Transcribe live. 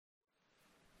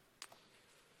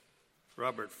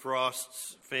Robert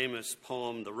Frost's famous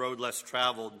poem, The Road Less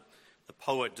Traveled, the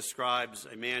poet describes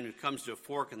a man who comes to a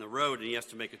fork in the road and he has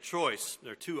to make a choice.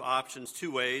 There are two options,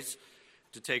 two ways.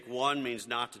 To take one means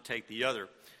not to take the other.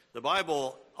 The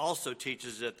Bible also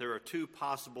teaches that there are two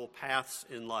possible paths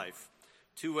in life,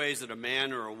 two ways that a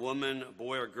man or a woman, a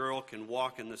boy or girl can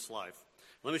walk in this life.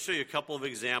 Let me show you a couple of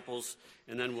examples,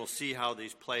 and then we'll see how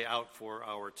these play out for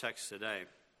our text today.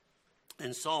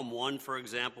 In Psalm 1, for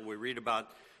example, we read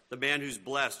about the man who's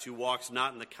blessed, who walks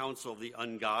not in the counsel of the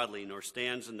ungodly, nor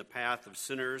stands in the path of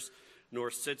sinners,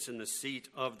 nor sits in the seat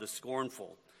of the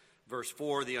scornful. Verse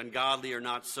 4, the ungodly are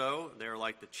not so. They are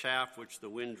like the chaff which the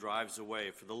wind drives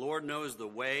away. For the Lord knows the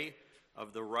way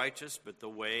of the righteous, but the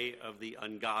way of the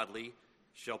ungodly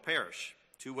shall perish.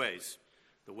 Two ways.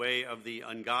 The way of the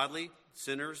ungodly,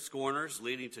 sinners, scorners,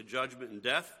 leading to judgment and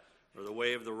death, or the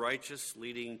way of the righteous,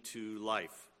 leading to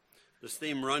life. This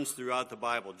theme runs throughout the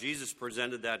Bible. Jesus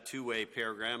presented that two-way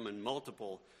paradigm in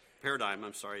multiple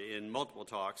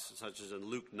talks, such as in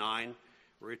Luke 9,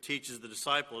 where he teaches the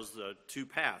disciples the two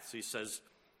paths. He says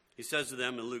to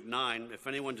them in Luke 9, if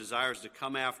anyone desires to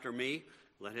come after me,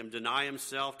 let him deny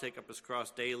himself, take up his cross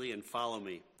daily, and follow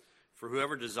me. For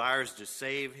whoever desires to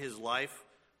save his life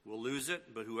will lose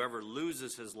it, but whoever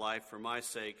loses his life for my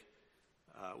sake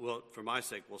will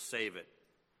save it.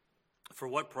 For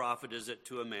what profit is it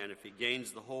to a man if he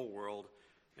gains the whole world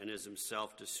and is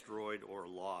himself destroyed or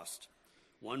lost?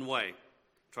 One way,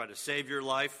 try to save your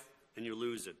life and you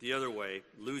lose it. The other way,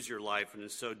 lose your life, and in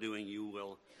so doing you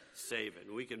will save it.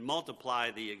 And we can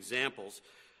multiply the examples.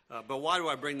 But why do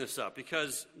I bring this up?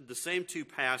 Because the same two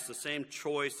paths, the same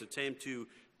choice, the same two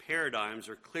paradigms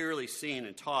are clearly seen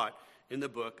and taught in the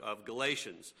book of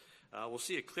Galatians. We'll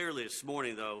see it clearly this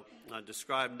morning, though,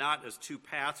 described not as two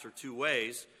paths or two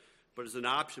ways, but as an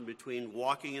option between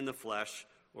walking in the flesh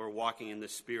or walking in the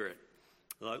Spirit.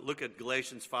 Look at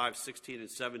Galatians 5:16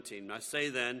 and 17. I say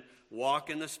then, walk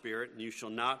in the Spirit, and you shall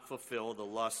not fulfill the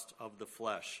lust of the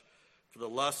flesh. For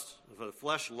the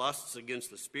flesh lusts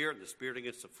against the Spirit, and the Spirit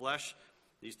against the flesh.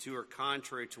 These two are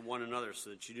contrary to one another, so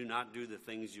that you do not do the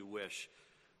things you wish.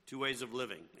 Two ways of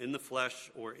living, in the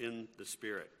flesh or in the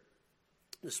Spirit.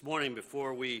 This morning,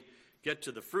 before we get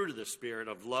to the fruit of the Spirit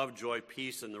of love, joy,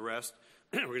 peace, and the rest,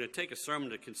 we're going to take a sermon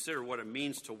to consider what it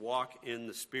means to walk in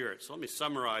the Spirit. So let me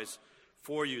summarize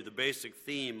for you the basic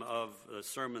theme of the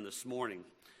sermon this morning.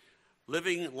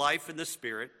 Living life in the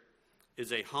Spirit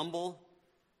is a humble,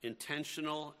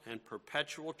 intentional, and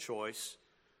perpetual choice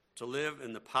to live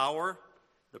in the power,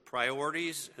 the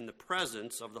priorities, and the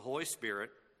presence of the Holy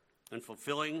Spirit and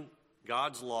fulfilling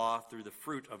God's law through the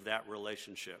fruit of that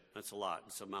relationship. That's a lot.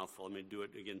 It's a mouthful. Let me do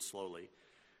it again slowly.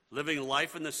 Living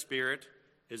life in the Spirit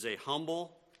is a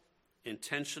humble,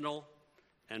 intentional,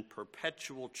 and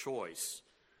perpetual choice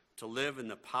to live in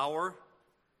the power,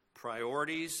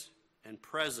 priorities, and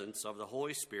presence of the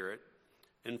Holy Spirit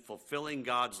and fulfilling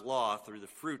God's law through the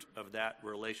fruit of that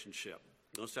relationship.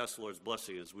 Let's ask the Lord's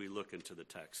blessing as we look into the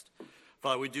text.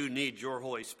 Father, we do need your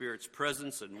Holy Spirit's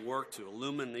presence and work to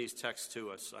illumine these texts to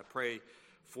us. I pray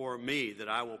for me that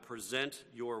I will present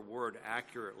your word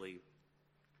accurately.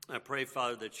 I pray,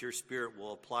 Father, that your Spirit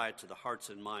will apply it to the hearts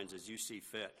and minds as you see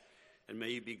fit. And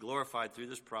may you be glorified through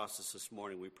this process this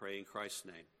morning, we pray in Christ's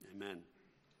name. Amen.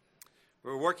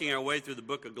 We're working our way through the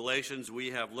book of Galatians. We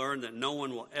have learned that no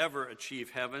one will ever achieve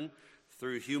heaven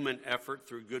through human effort,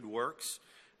 through good works.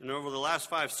 And over the last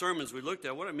 5 sermons, we looked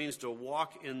at what it means to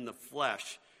walk in the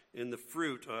flesh, in the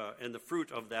fruit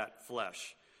of that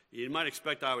flesh. You might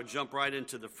expect I would jump right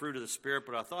into the fruit of the Spirit,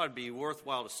 but I thought it'd be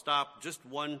worthwhile to stop just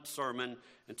one sermon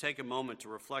and take a moment to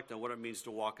reflect on what it means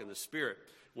to walk in the Spirit.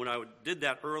 When I did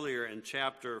that earlier in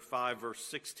chapter 5, verse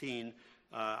 16,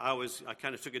 I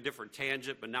kind of took a different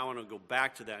tangent, but now I want to go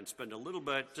back to that and spend a little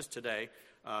bit just today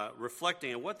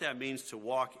reflecting on what that means to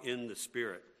walk in the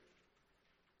Spirit.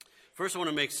 First, I want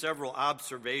to make several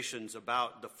observations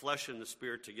about the flesh and the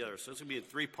Spirit together. So it's going to be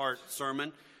a 3-part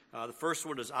sermon. The first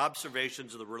one is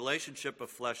observations of the relationship of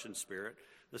flesh and spirit.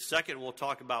 The second, we'll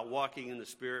talk about walking in the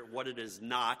Spirit, what it is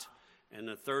not. And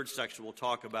the third section, we'll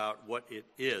talk about what it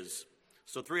is.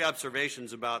 So 3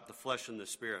 observations about the flesh and the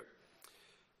Spirit.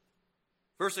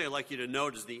 First thing I'd like you to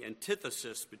note is the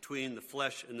antithesis between the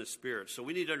flesh and the Spirit. So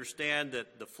we need to understand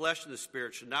that the flesh and the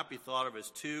Spirit should not be thought of as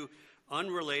two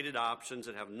unrelated options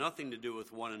that have nothing to do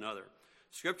with one another.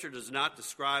 Scripture does not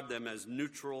describe them as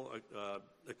neutral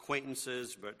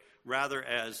acquaintances, but rather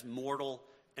as mortal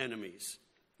enemies.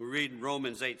 We read in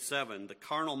Romans 8:7, the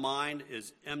carnal mind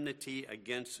is enmity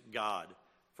against God,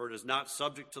 for it is not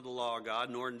subject to the law of God,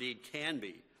 nor indeed can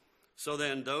be. So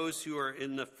then those who are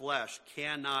in the flesh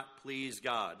cannot please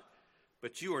God.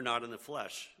 But you are not in the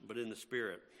flesh, but in the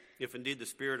Spirit, if indeed the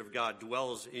Spirit of God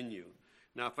dwells in you.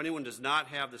 Now, if anyone does not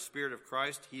have the Spirit of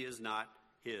Christ, he is not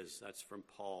his. That's from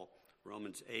Paul,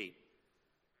 Romans 8.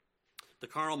 The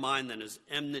carnal mind, then, is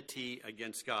enmity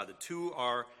against God. The two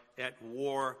are at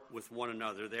war with one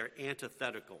another. They're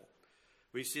antithetical.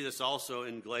 We see this also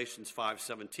in Galatians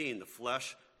 5:17. The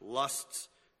flesh lusts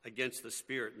against the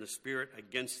Spirit, and the Spirit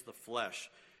against the flesh.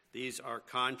 These are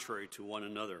contrary to one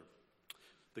another.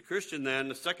 The Christian, then,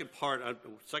 the second point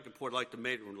I'd like to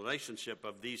make in relationship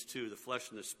of these two, the flesh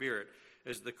and the Spirit,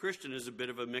 is the Christian is a bit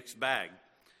of a mixed bag.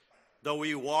 Though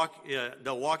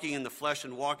walking in the flesh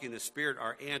and walking in the Spirit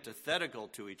are antithetical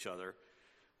to each other,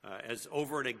 as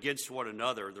over and against one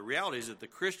another, the reality is that the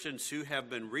Christians who have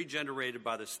been regenerated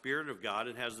by the Spirit of God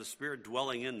and has the Spirit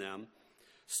dwelling in them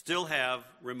still have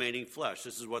remaining flesh.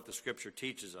 This is what the Scripture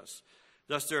teaches us.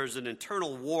 Thus, there is an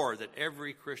internal war that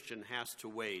every Christian has to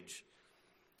wage.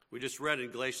 We just read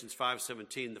in Galatians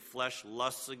 5:17, the flesh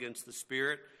lusts against the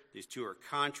Spirit. These two are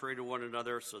contrary to one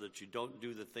another so that you don't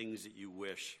do the things that you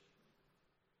wish.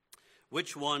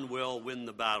 Which one will win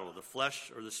the battle, the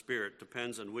flesh or the Spirit?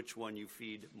 Depends on which one you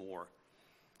feed more.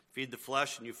 Feed the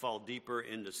flesh and you fall deeper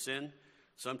into sin,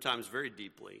 sometimes very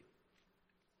deeply.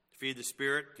 Feed the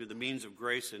Spirit through the means of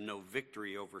grace and know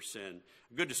victory over sin.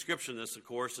 A good description of this, of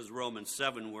course, is Romans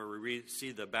 7, where we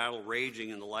see the battle raging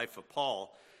in the life of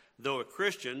Paul. Though a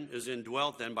Christian is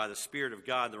indwelt then by the Spirit of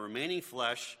God, the remaining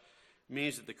flesh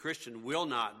means that the Christian will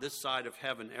not, this side of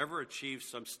heaven, ever achieve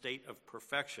some state of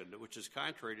perfection, which is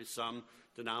contrary to some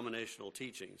denominational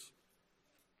teachings.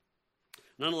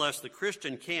 Nonetheless, the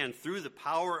Christian can, through the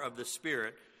power of the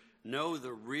Spirit, know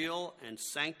the real and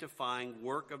sanctifying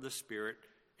work of the Spirit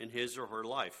in his or her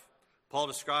life. Paul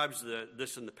describes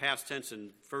this in the past tense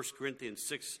in 1 Corinthians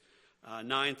 6,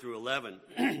 9 through 11.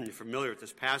 You're familiar with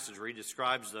this passage where he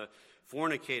describes the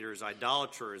fornicators,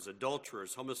 idolaters,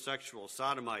 adulterers, homosexuals,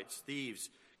 sodomites, thieves,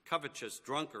 covetous,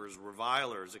 drunkards,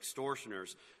 revilers,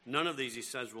 extortioners. None of these, he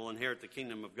says, will inherit the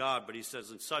kingdom of God. But he says,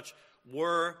 and such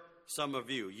were some of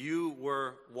you. You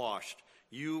were washed.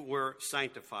 You were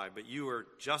sanctified. But you were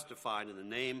justified in the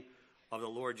name of the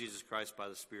Lord Jesus Christ by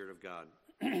the Spirit of God.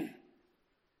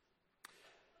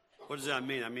 What does that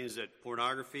mean? That means that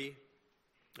pornography,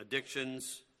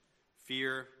 addictions,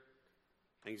 fear,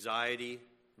 anxiety,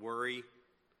 worry,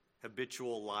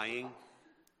 habitual lying,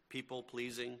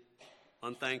 people-pleasing,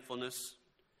 unthankfulness,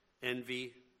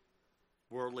 envy,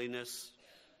 worldliness,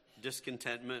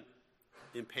 discontentment,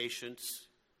 impatience,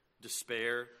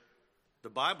 despair. The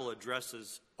Bible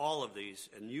addresses all of these,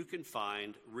 and you can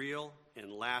find real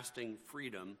and lasting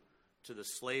freedom to the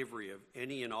slavery of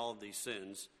any and all of these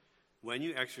sins when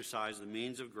you exercise the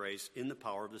means of grace in the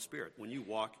power of the Spirit, when you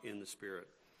walk in the Spirit.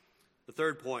 The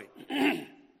third point,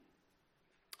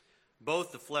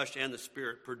 both the flesh and the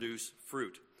Spirit produce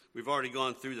fruit. We've already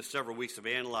gone through the several weeks of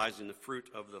analyzing the fruit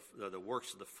of the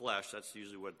works of the flesh. That's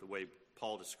usually the way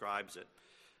Paul describes it.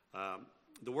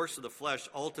 The works of the flesh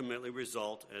ultimately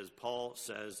result, as Paul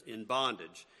says, in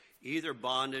bondage. Either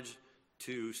bondage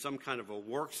to some kind of a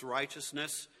works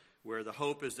righteousness, where the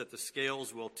hope is that the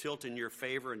scales will tilt in your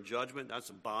favor in judgment.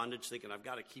 That's a bondage, thinking I've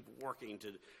got to keep working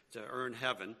to earn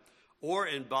heaven. Or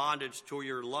in bondage to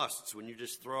your lusts, when you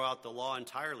just throw out the law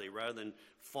entirely rather than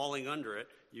falling under it.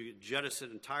 You jettison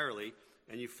it entirely,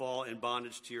 and you fall in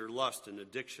bondage to your lust and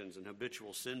addictions and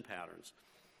habitual sin patterns.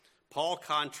 Paul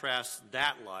contrasts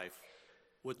that life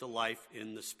with the life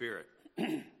in the Spirit.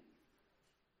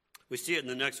 We see it in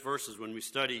the next verses when we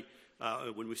study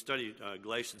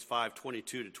Galatians 5:22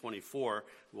 to 24.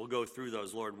 We'll go through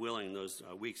those, Lord willing, those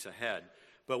weeks ahead.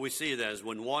 But we see that as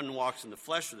when one walks in the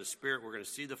flesh or the Spirit, we're going to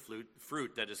see the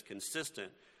fruit that is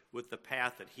consistent with the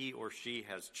path that he or she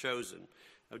has chosen.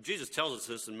 Now, Jesus tells us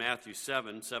this in Matthew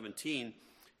 7:17.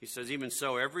 He says, even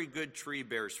so, every good tree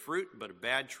bears fruit, but a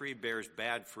bad tree bears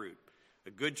bad fruit.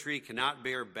 A good tree cannot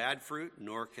bear bad fruit,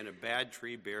 nor can a bad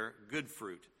tree bear good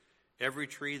fruit. Every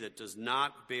tree that does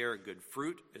not bear good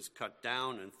fruit is cut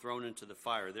down and thrown into the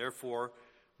fire. Therefore,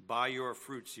 by your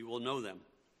fruits you will know them.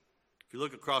 If you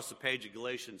look across the page of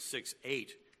Galatians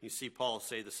 6:8, you see Paul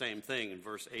say the same thing. In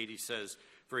verse 8 he says,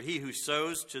 for he who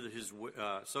sows to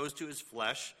his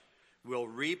flesh will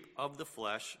of the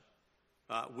flesh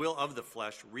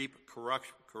reap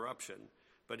corruption.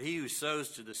 But he who sows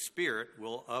to the Spirit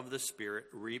will of the Spirit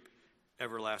reap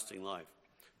everlasting life.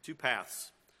 Two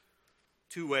paths,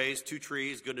 two ways, two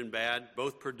trees, good and bad,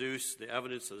 both produce the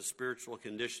evidence of the spiritual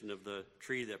condition of the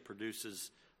tree that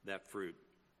produces that fruit.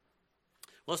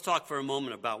 Let's talk for a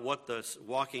moment about what this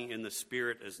walking in the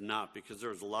Spirit is not, because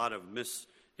there's a lot of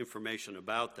misinformation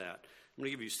about that. I'm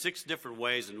going to give you 6 different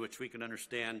ways in which we can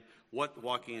understand what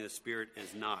walking in the Spirit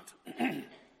is not.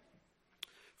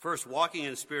 First, walking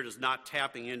in the Spirit is not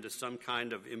tapping into some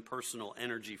kind of impersonal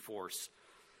energy force.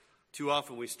 Too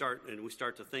often we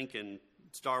start to think in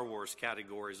Star Wars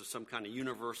categories of some kind of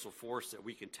universal force that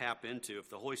we can tap into. If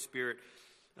the Holy Spirit,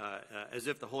 as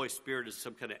if the Holy Spirit is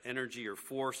some kind of energy or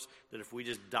force that if we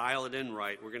just dial it in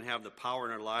right, we're going to have the power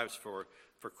in our lives for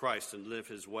Christ and live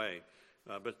His way.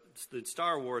 But in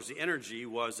Star Wars, the energy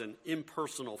was an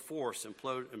impersonal force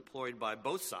employed by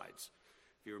both sides.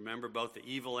 If you remember, both the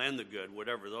evil and the good,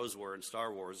 whatever those were in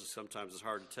Star Wars, sometimes it's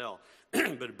hard to tell.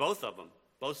 But both of them,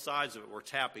 both sides of it were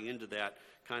tapping into that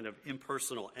kind of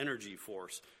impersonal energy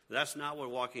force. That's not what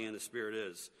walking in the Spirit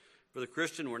is. For the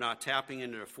Christian, we're not tapping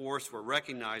into a force. We're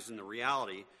recognizing the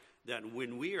reality that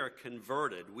when we are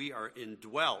converted, we are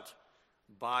indwelt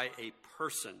by a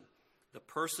person, the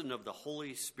person of the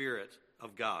Holy Spirit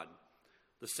of God,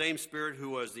 the same Spirit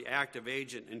who was the active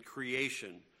agent in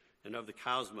creation and of the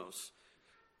cosmos.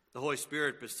 The Holy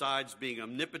Spirit, besides being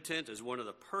omnipotent, is one of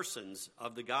the persons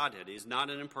of the Godhead. He's not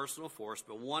an impersonal force,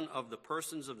 but one of the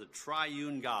persons of the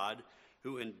triune God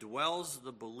who indwells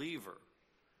the believer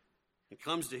and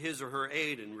comes to his or her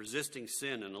aid in resisting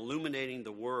sin and illuminating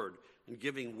the Word and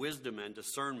giving wisdom and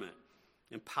discernment,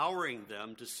 empowering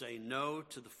them to say no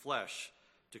to the flesh,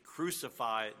 to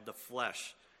crucify the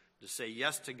flesh, to say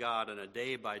yes to God on a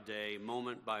day-by-day,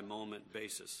 moment-by-moment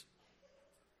basis.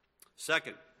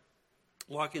 Second,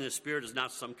 walking in the Spirit is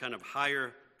not some kind of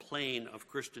higher plane of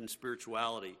Christian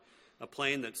spirituality, a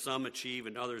plane that some achieve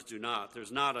and others do not.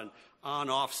 There's not an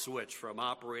on-off switch from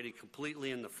operating completely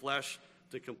in the flesh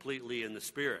to completely in the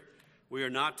Spirit. We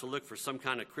are not to look for some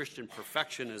kind of Christian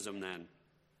perfectionism then.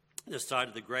 This side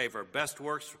of the grave, our best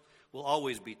works will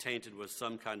always be tainted with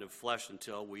some kind of flesh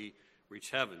until we reach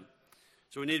heaven.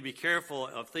 So we need to be careful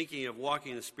of thinking of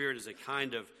walking in the Spirit as a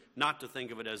kind of, not to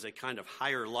think of it as a kind of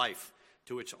higher life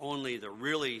to which only the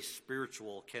really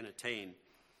spiritual can attain,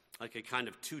 like a kind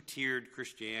of 2-tiered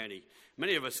Christianity.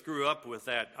 Many of us grew up with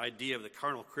that idea of the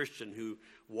carnal Christian who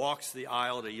walks the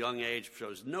aisle at a young age,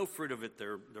 shows no fruit of it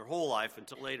their whole life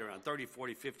until later on, 30,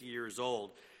 40, 50 years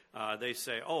old. They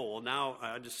say, oh, well, now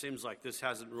it just seems like this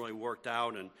hasn't really worked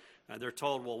out. And they're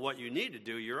told, well, what you need to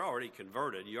do, you're already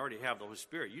converted. You already have the Holy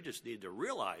Spirit. You just need to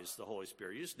realize the Holy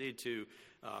Spirit. You just need to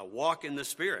walk in the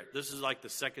Spirit. This is like the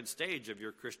second stage of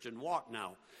your Christian walk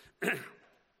now.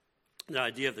 The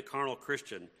idea of the carnal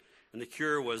Christian. And the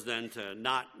cure was then to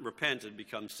not repent and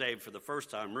become saved for the first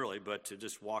time, really, but to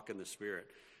just walk in the Spirit.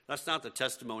 That's not the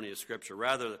testimony of Scripture.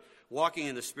 Rather, walking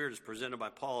in the Spirit is presented by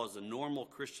Paul as a normal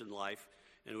Christian life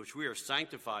in which we are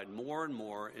sanctified more and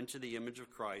more into the image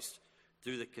of Christ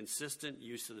through the consistent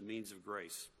use of the means of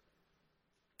grace.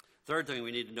 Third thing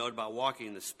we need to note about walking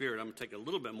in the Spirit, I'm going to take a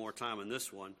little bit more time on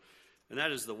this one, and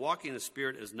that is the walking in the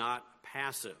Spirit is not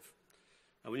passive.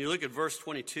 When you look at verse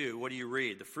 22, what do you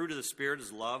read? The fruit of the Spirit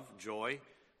is love, joy,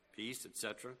 peace,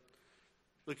 etc.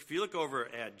 Look, if you look over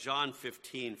at John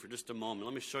 15 for just a moment,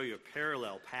 let me show you a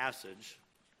parallel passage.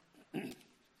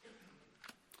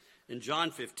 In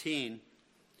John 15,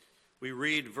 we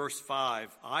read verse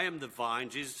 5, I am the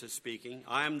vine, Jesus is speaking,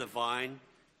 I am the vine,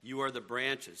 you are the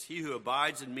branches. He who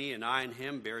abides in me and I in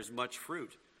him bears much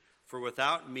fruit, for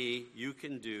without me you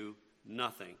can do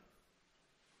nothing.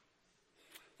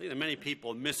 I think that many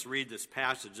people misread this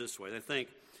passage this way. They think,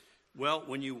 well,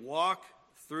 when you walk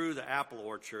through the apple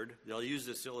orchard, they'll use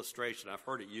this illustration, I've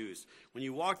heard it used. When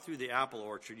you walk through the apple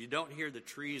orchard, you don't hear the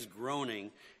trees groaning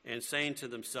and saying to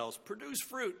themselves, produce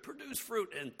fruit,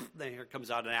 and then here comes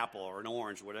out an apple or an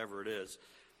orange, whatever it is.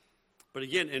 But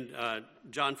again, in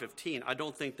John 15, I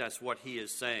don't think that's what he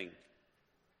is saying.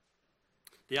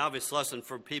 The obvious lesson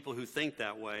for people who think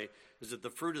that way is that the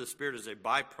fruit of the Spirit is a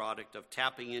byproduct of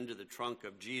tapping into the trunk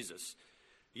of Jesus.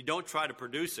 You don't try to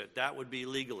produce it. That would be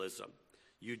legalism.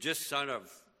 You just sort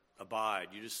of abide.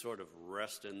 You just sort of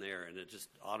rest in there, and it just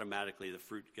automatically the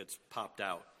fruit gets popped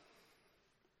out.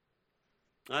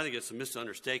 I think it's a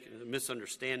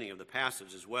misunderstanding of the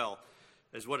passage as well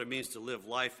as what it means to live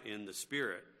life in the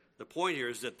Spirit. The point here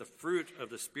is that the fruit of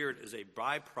the Spirit is a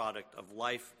byproduct of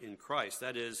life in Christ.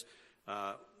 That is,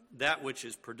 that which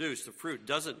is produced. The fruit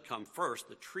doesn't come first,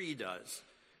 the tree does.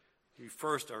 You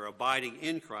first are abiding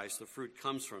in Christ, the fruit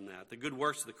comes from that. The good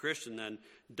works of the Christian then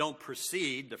don't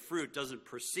precede, the fruit doesn't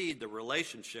precede the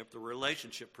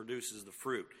relationship produces the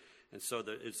fruit. And so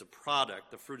it's a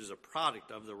product, the fruit is a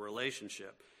product of the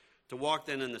relationship. To walk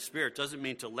then in the Spirit doesn't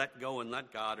mean to let go and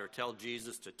let God or tell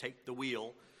Jesus to take the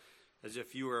wheel as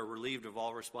if you were relieved of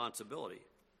all responsibility.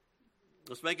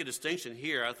 Let's make a distinction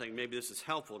here. I think maybe this is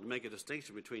helpful to make a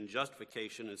distinction between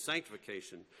justification and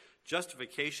sanctification.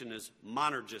 Justification is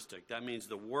monergistic. That means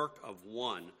the work of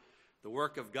one. The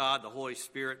work of God, the Holy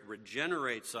Spirit,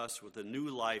 regenerates us with a new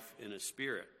life in His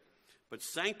Spirit. But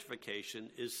sanctification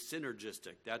is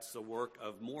synergistic. That's the work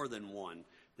of more than one.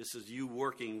 This is you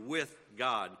working with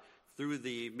God through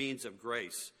the means of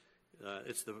grace.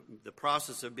 It's the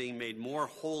process of being made more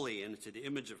holy into the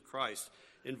image of Christ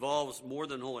involves more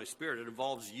than the Holy Spirit. It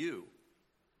involves you.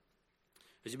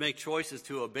 As you make choices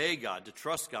to obey God, to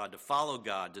trust God, to follow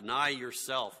God, deny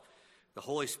yourself, the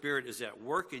Holy Spirit is at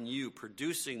work in you,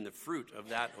 producing the fruit of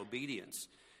that obedience.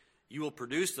 You will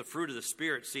produce the fruit of the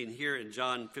Spirit seen here in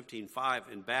John 15:5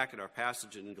 and back at our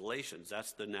passage in Galatians.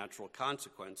 That's the natural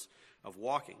consequence of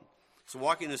walking. So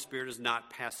walking in the Spirit is not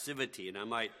passivity, and I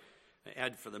might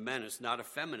add for the men, it's not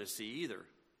effeminacy either.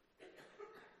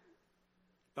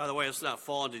 By the way, let's not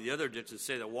fall into the other ditch and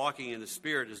say that walking in the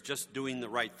Spirit is just doing the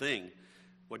right thing.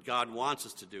 What God wants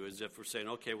us to do is if we're saying,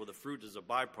 okay, well, the fruit is a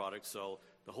byproduct, so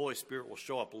the Holy Spirit will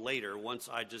show up later once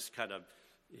I just kind of,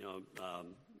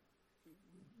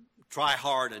 try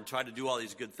hard and try to do all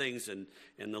these good things, and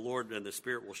the Lord and the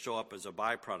Spirit will show up as a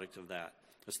byproduct of that.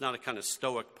 It's not a kind of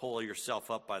stoic pull yourself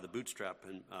up by the bootstrap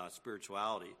in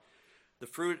spirituality. The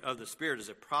fruit of the Spirit is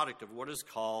a product of what is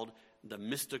called the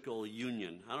mystical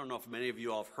union. I don't know if many of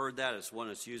you all have heard that. It's one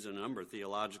that's used in a number of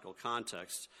theological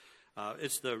contexts.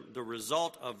 It's the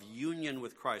result of union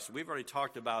with Christ. We've already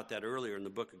talked about that earlier in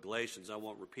the book of Galatians. I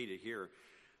won't repeat it here.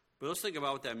 But let's think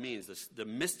about what that means, the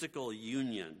mystical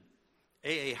union.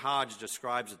 A. Hodge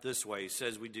describes it this way. He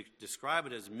says we describe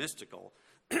it as mystical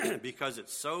because it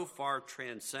so far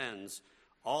transcends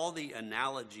all the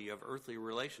analogy of earthly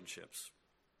relationships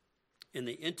in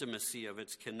the intimacy of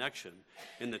its connection,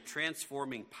 in the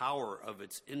transforming power of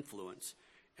its influence,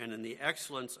 and in the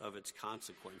excellence of its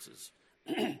consequences.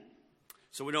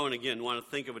 So we don't, again, want to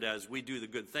think of it as we do the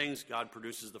good things, God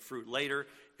produces the fruit later.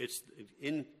 It's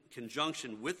in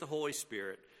conjunction with the Holy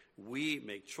Spirit. We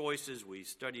make choices, we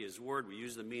study His Word, we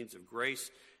use the means of grace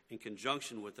in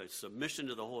conjunction with a submission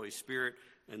to the Holy Spirit,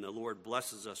 and the Lord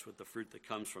blesses us with the fruit that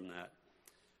comes from that.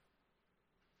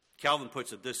 Calvin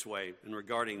puts it this way in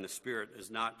regarding the Spirit is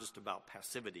not just about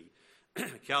passivity.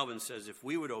 Calvin says if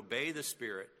we would obey the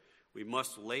Spirit, we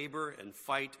must labor and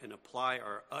fight and apply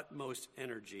our utmost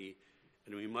energy,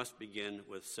 and we must begin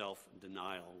with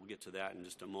self-denial. We'll get to that in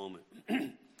just a moment.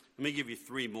 Let me give you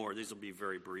three more. These will be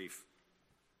very brief.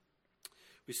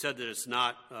 We said that it's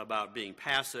not about being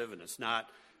passive, and it's not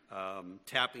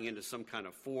tapping into some kind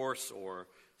of force or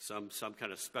some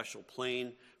kind of special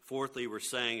plane. Fourthly, we're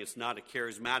saying it's not a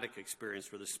charismatic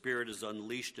experience where the Spirit is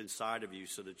unleashed inside of you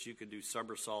so that you can do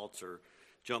somersaults or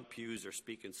jump pews or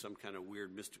speak in some kind of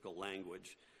weird mystical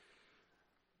language.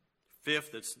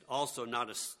 Fifth, it's also not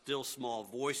a still small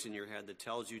voice in your head that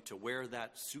tells you to wear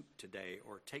that suit today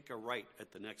or take a right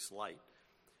at the next light.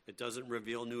 It doesn't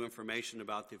reveal new information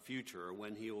about the future or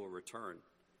when He will return.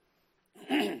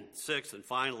 Sixth, and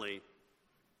finally,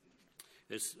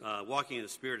 walking in the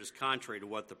Spirit is contrary to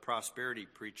what the prosperity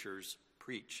preachers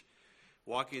preach.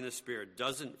 Walking in the Spirit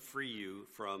doesn't free you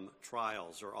from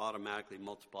trials or automatically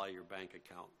multiply your bank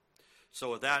account.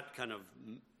 So with that kind of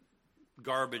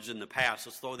garbage in the past,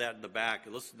 let's throw that in the back,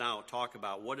 and let's now talk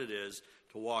about what it is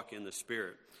to walk in the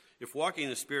Spirit. If walking in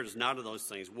the Spirit is not of those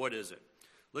things, what is it?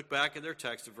 Look back at their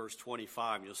text at verse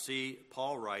 25. You'll see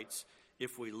Paul writes,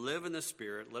 if we live in the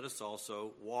Spirit, let us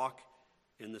also walk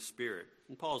in the Spirit.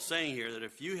 And Paul is saying here that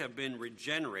if you have been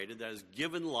regenerated, that is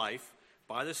given life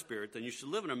by the Spirit, then you should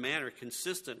live in a manner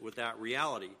consistent with that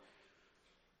reality.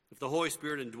 If the Holy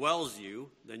Spirit indwells you,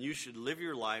 then you should live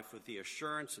your life with the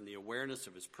assurance and the awareness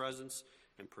of His presence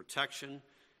and protection,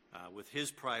 with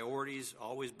His priorities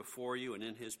always before you and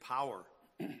in His power.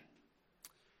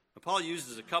 Paul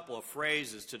uses a couple of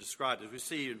phrases to describe this. We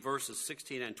see in verses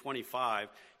 16 and 25,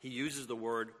 he uses the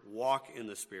word walk in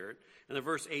the Spirit. And in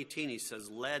verse 18, he says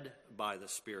led by the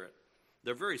Spirit.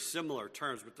 They're very similar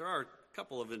terms, but there are a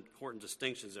couple of important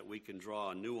distinctions that we can draw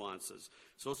and nuances.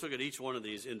 So let's look at each one of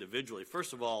these individually.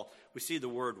 First of all, we see the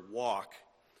word walk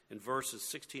in verses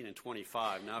 16 and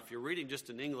 25. Now, if you're reading just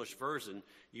an English version,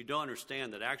 you don't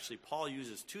understand that actually Paul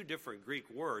uses two different Greek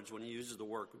words when he uses the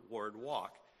word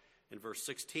walk. In verse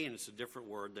 16, it's a different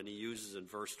word than he uses in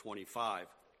verse 25.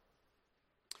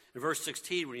 In verse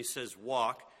 16, when he says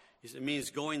walk, it means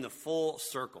going the full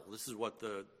circle. This is what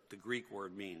the Greek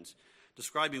word means.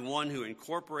 Describing one who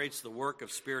incorporates the work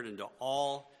of Spirit into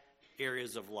all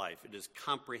areas of life. It is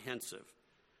comprehensive.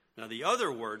 Now, the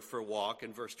other word for walk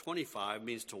in verse 25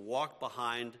 means to walk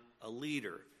behind a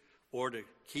leader or to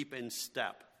keep in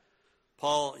step.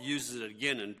 Paul uses it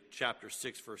again in chapter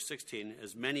 6, verse 16,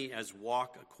 as many as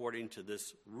walk according to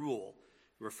this rule.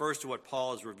 It refers to what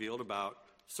Paul has revealed about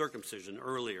circumcision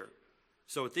earlier.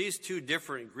 So with these two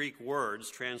different Greek words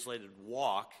translated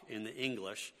walk in the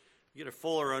English, you get a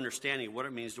fuller understanding of what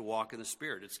it means to walk in the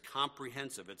Spirit. It's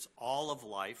comprehensive. It's all of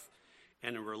life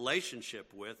and a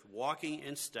relationship with, walking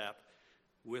in step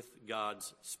with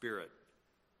God's Spirit.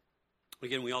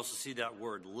 Again, we also see that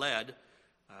word led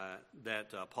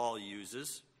that Paul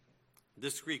uses.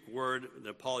 This Greek word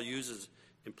that Paul uses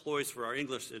employs for our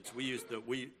English.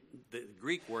 The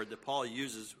Greek word that Paul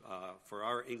uses for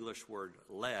our English word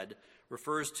led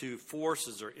refers to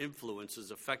forces or influences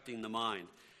affecting the mind.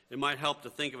 It might help to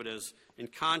think of it as in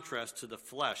contrast to the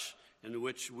flesh, in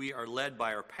which we are led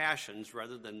by our passions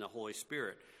rather than the Holy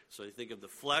Spirit. So you think of the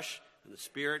flesh and the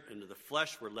Spirit, and the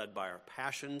flesh we're led by our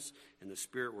passions, and the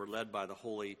Spirit we're led by the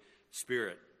Holy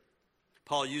Spirit.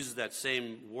 Paul uses that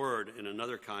same word in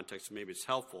another context, maybe it's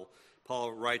helpful.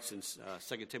 Paul writes in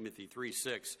 2 Timothy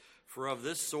 3:6, "For of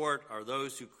this sort are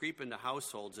those who creep into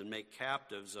households and make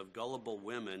captives of gullible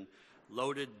women,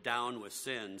 loaded down with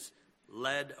sins,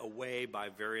 led away by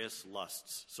various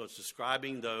lusts." So it's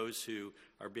describing those who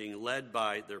are being led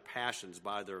by their passions,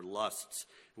 by their lusts.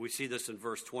 We see this in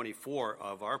verse 24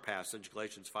 of our passage,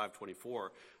 Galatians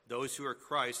 5:24. Those who are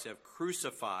Christ have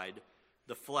crucified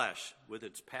the flesh with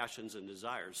its passions and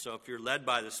desires. So if you're led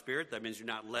by the Spirit, that means you're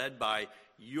not led by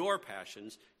your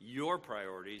passions, your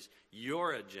priorities,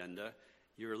 your agenda.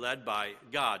 You're led by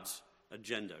God's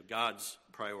agenda, God's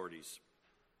priorities.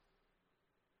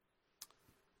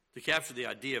 To capture the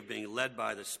idea of being led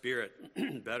by the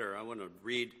Spirit better, I want to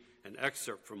read an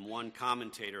excerpt from one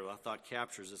commentator that I thought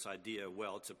captures this idea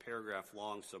well. It's a paragraph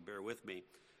long, so bear with me.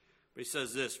 But he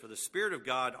says this: "For the Spirit of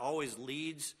God always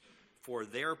leads for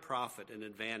their profit and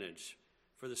advantage,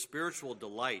 for the spiritual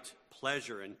delight,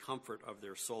 pleasure, and comfort of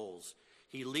their souls.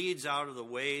 He leads out of the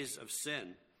ways of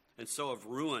sin, and so of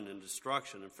ruin and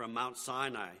destruction, and from Mount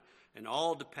Sinai, and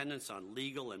all dependence on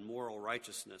legal and moral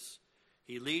righteousness.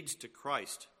 He leads to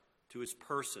Christ, to his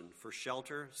person for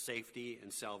shelter, safety,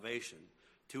 and salvation,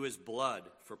 to his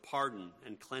blood for pardon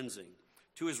and cleansing,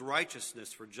 to his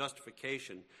righteousness for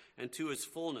justification, and to his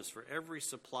fullness for every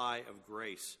supply of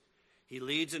grace. He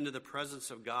leads into the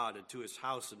presence of God and to his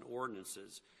house and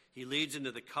ordinances. He leads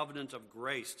into the covenant of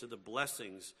grace, to the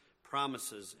blessings,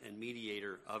 promises, and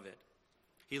mediator of it.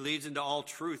 He leads into all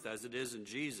truth as it is in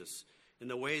Jesus, in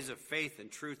the ways of faith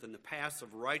and truth, in the paths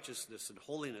of righteousness and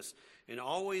holiness, and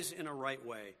always in a right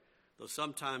way, though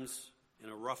sometimes in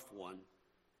a rough one,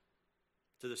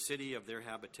 to the city of their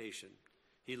habitation.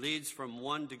 He leads from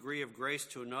one degree of grace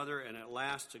to another, and at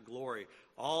last to glory,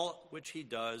 all which he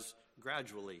does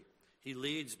gradually. He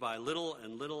leads by little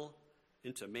and little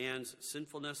into man's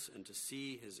sinfulness and to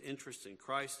see his interest in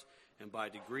Christ, and by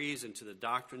degrees into the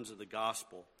doctrines of the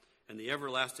gospel and the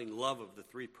everlasting love of the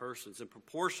three persons, and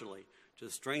proportionally to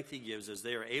the strength he gives as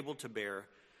they are able to bear.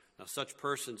 Now such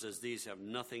persons as these have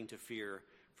nothing to fear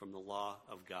from the law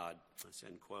of God." Let's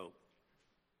end quote.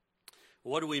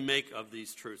 What do we make of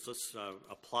these truths? Let's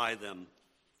apply them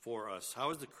for us. How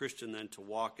is the Christian then to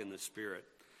walk in the Spirit?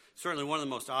 Certainly one of the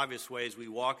most obvious ways we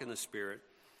walk in the Spirit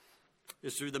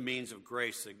is through the means of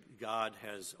grace that God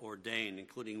has ordained,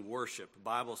 including worship,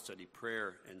 Bible study,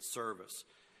 prayer, and service.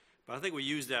 But I think we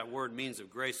use that word means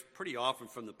of grace pretty often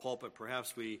from the pulpit.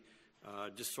 Perhaps we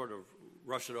just sort of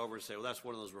rush it over and say, well, that's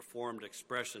one of those Reformed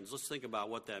expressions. Let's think about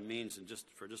what that means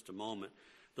for just a moment.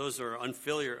 Those who are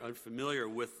unfamiliar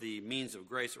with the means of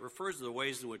grace, it refers to the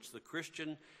ways in which the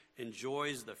Christian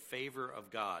enjoys the favor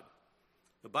of God.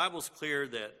 The Bible's clear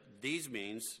that these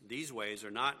ways, they're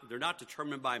not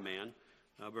determined by man,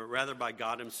 but rather by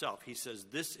God himself. He says,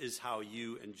 this is how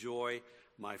you enjoy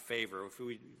my favor. If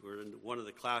we were in one of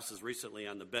the classes recently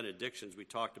on the benedictions, we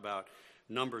talked about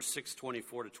Numbers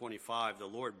 6:24-25. The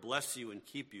Lord bless you and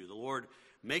keep you. The Lord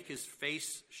make his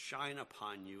face shine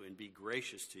upon you and be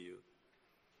gracious to you.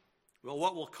 Well,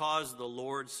 what will cause the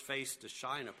Lord's face to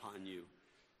shine upon you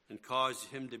and cause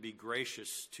him to be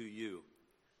gracious to you?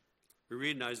 We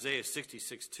read in Isaiah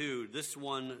 66:2, this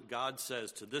one, God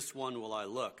says, to this one will I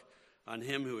look, on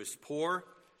him who is poor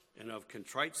and of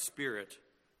contrite spirit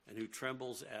and who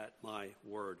trembles at my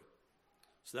word.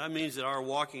 So that means that our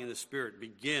walking in the Spirit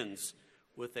begins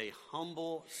with a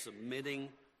humble submitting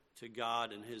to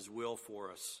God and his will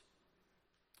for us.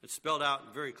 It's spelled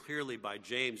out very clearly by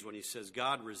James when he says,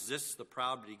 God resists the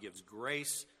proud, but he gives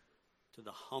grace to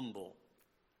the humble.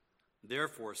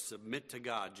 Therefore, submit to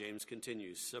God, James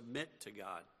continues. Submit to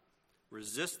God.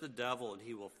 Resist the devil, and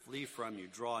he will flee from you.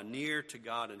 Draw near to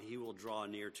God, and he will draw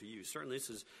near to you. Certainly, this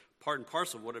is part and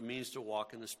parcel of what it means to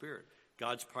walk in the Spirit.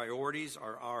 God's priorities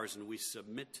are ours, and we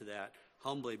submit to that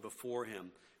humbly before him.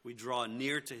 We draw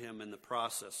near to him in the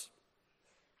process,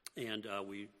 and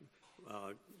we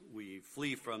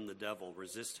flee from the devil,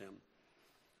 resist him.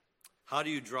 How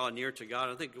do you draw near to God?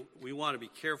 I think we want to be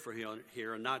careful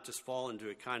here and not just fall into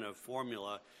a kind of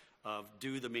formula of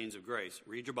do the means of grace.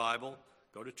 Read your Bible,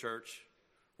 go to church,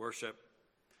 worship,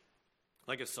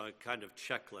 like it's a kind of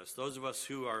checklist. Those of us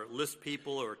who are list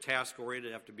people or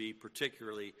task-oriented have to be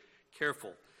particularly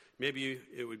careful. Maybe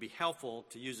it would be helpful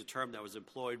to use a term that was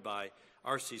employed by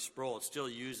R.C. Sproul. It's still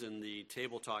used in the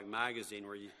Table Talk magazine,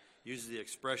 where he uses the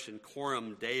expression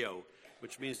coram Deo,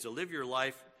 which means to live your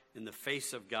life in the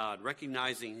face of God,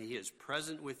 recognizing he is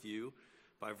present with you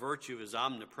by virtue of his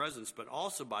omnipresence, but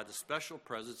also by the special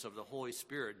presence of the Holy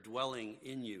Spirit dwelling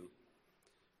in you.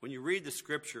 When you read the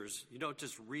scriptures, you don't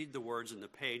just read the words in the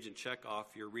page and check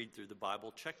off your read through the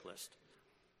Bible checklist.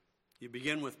 You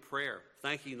begin with prayer,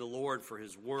 thanking the Lord for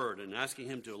his word and asking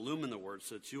him to illumine the word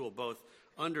so that you will both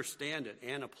understand it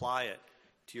and apply it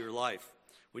to your life.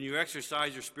 When you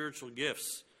exercise your spiritual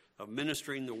gifts of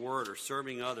ministering the word or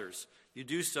serving others, you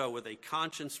do so with a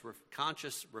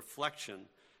conscious reflection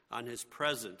on his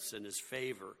presence and his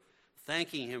favor,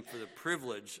 thanking him for the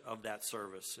privilege of that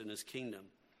service in his kingdom.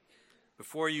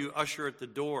 Before you usher at the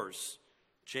doors,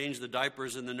 change the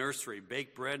diapers in the nursery,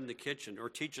 bake bread in the kitchen, or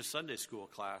teach a Sunday school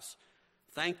class,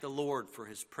 thank the Lord for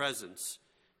his presence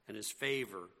and his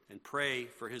favor, and pray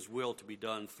for his will to be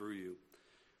done through you.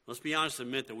 Let's be honest and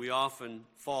admit that we often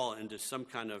fall into some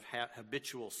kind of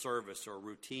habitual service or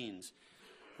routines.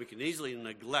 We can easily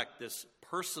neglect this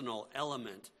personal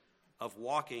element of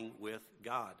walking with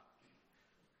God.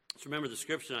 Let's remember the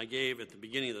description I gave at the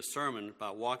beginning of the sermon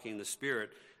about walking in the Spirit,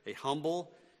 a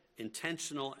humble,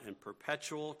 intentional, and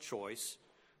perpetual choice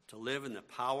to live in the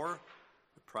power,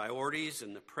 the priorities,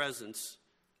 and the presence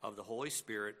of the Holy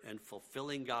Spirit and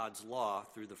fulfilling God's law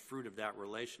through the fruit of that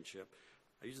relationship.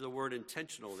 I use the word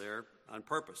intentional there on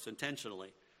purpose,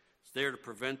 intentionally. It's there to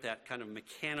prevent that kind of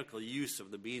mechanical use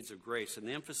of the means of grace and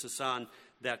the emphasis on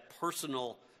that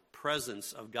personal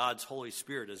presence of God's Holy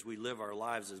Spirit as we live our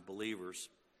lives as believers.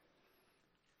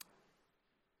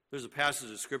 There's a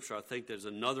passage of Scripture, I think there's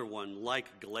another one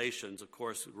like Galatians. Of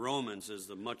course, Romans is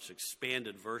the much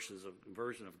expanded version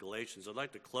of Galatians. I'd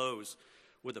like to close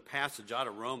with a passage out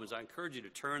of Romans. I encourage you to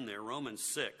turn there, Romans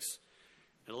 6.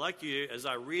 And I'd like you, as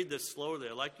I read this slowly,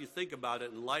 I'd like you to think about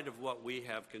it in light of what we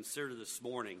have considered this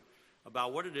morning,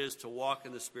 about what it is to walk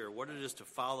in the Spirit, what it is to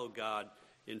follow God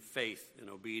in faith and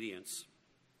obedience.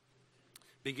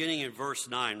 Beginning in verse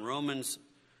 9, verse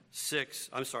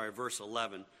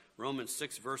 11. Romans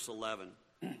 6, verse 11.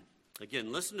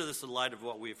 Again, listen to this in light of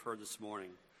what we've heard this morning.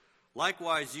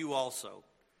 Likewise, you also,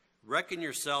 reckon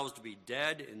yourselves to be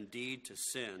dead indeed to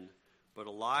sin, but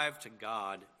alive to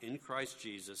God in Christ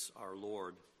Jesus our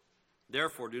Lord.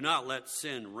 Therefore, do not let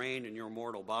sin reign in your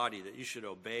mortal body, that you should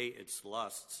obey it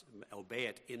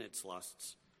in its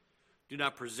lusts. Do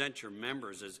not present your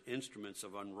members as instruments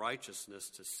of unrighteousness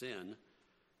to sin,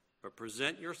 but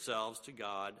present yourselves to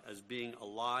God as being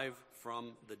alive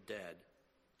from the dead,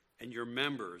 and your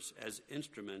members as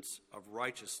instruments of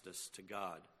righteousness to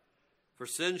God. For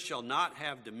sin shall not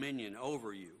have dominion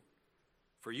over you,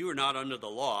 for you are not under the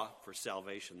law, for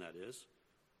salvation that is,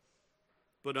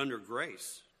 but under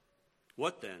grace.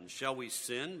 What then? Shall we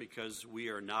sin because we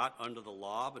are not under the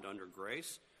law, but under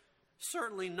grace?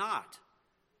 Certainly not.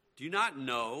 Do you not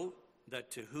know that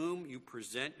to whom you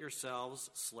present yourselves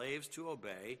slaves to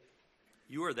obey,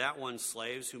 you are that one's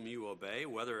slaves whom you obey,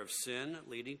 whether of sin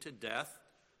leading to death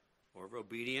or of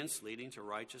obedience leading to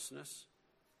righteousness?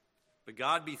 But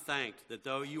God be thanked that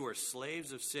though you were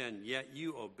slaves of sin, yet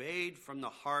you obeyed from the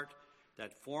heart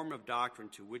that form of doctrine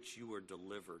to which you were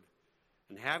delivered.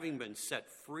 And having been set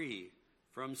free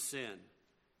from sin,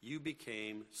 you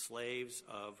became slaves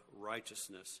of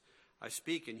righteousness. I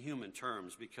speak in human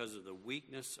terms because of the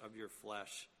weakness of your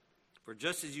flesh. For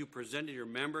just as you presented your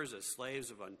members as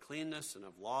slaves of uncleanness and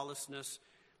of lawlessness,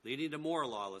 leading to more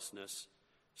lawlessness,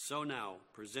 so now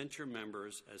present your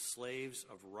members as slaves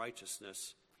of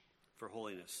righteousness for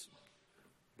holiness.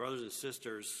 Brothers and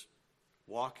sisters,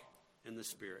 walk in the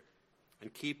Spirit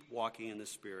and keep walking in the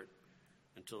Spirit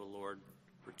until the Lord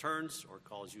returns or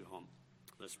calls you home.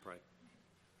 Let's pray.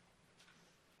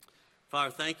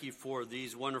 Father, thank you for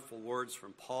these wonderful words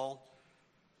from Paul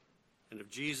and of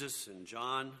Jesus and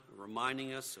John,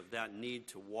 reminding us of that need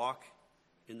to walk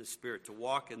in the Spirit, to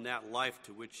walk in that life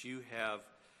to which you have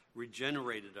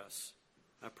regenerated us.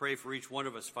 I pray for each one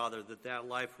of us, Father, that that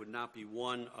life would not be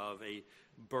one of a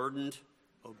burdened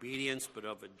obedience, but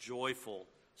of a joyful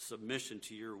submission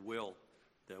to your will,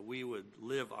 that we would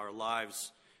live our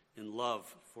lives in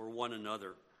love for one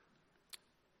another,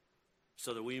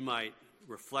 so that we might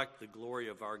reflect the glory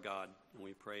of our God. And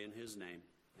we pray in his name.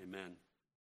 Amen.